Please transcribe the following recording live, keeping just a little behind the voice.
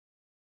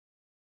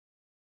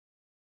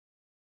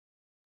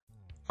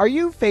Are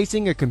you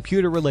facing a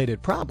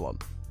computer-related problem?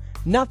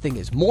 Nothing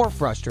is more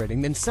frustrating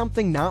than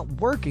something not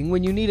working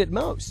when you need it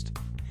most.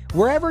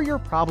 Wherever your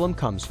problem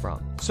comes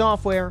from,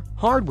 software,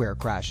 hardware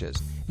crashes,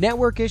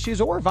 network issues,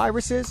 or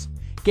viruses,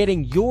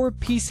 getting your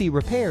PC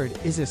repaired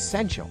is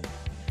essential.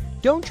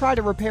 Don't try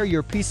to repair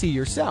your PC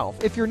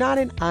yourself if you're not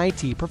an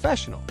IT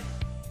professional.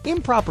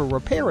 Improper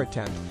repair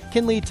attempt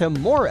can lead to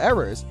more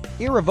errors,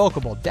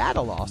 irrevocable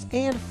data loss,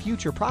 and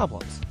future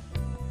problems.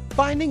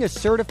 Finding a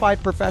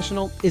certified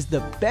professional is the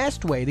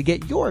best way to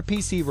get your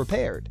PC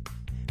repaired.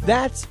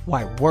 That's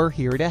why we're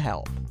here to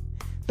help.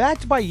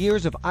 Backed by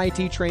years of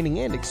IT training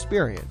and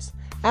experience,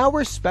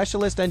 our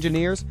specialist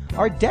engineers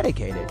are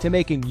dedicated to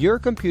making your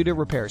computer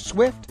repair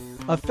swift,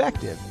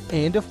 effective,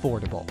 and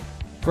affordable.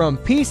 From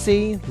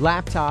PC,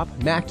 laptop,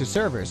 Mac to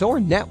servers, or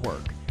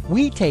network,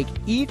 we take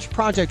each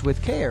project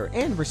with care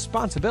and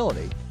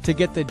responsibility to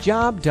get the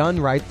job done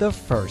right the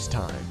first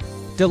time.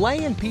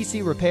 Delay in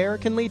PC repair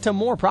can lead to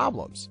more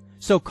problems,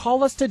 so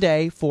call us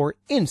today for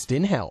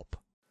instant help.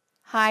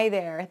 Hi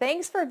there.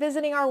 Thanks for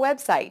visiting our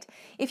website.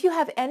 If you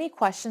have any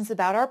questions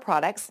about our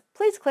products,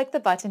 please click the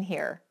button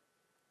here.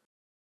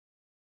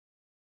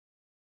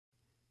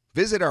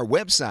 Visit our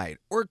website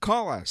or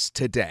call us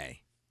today.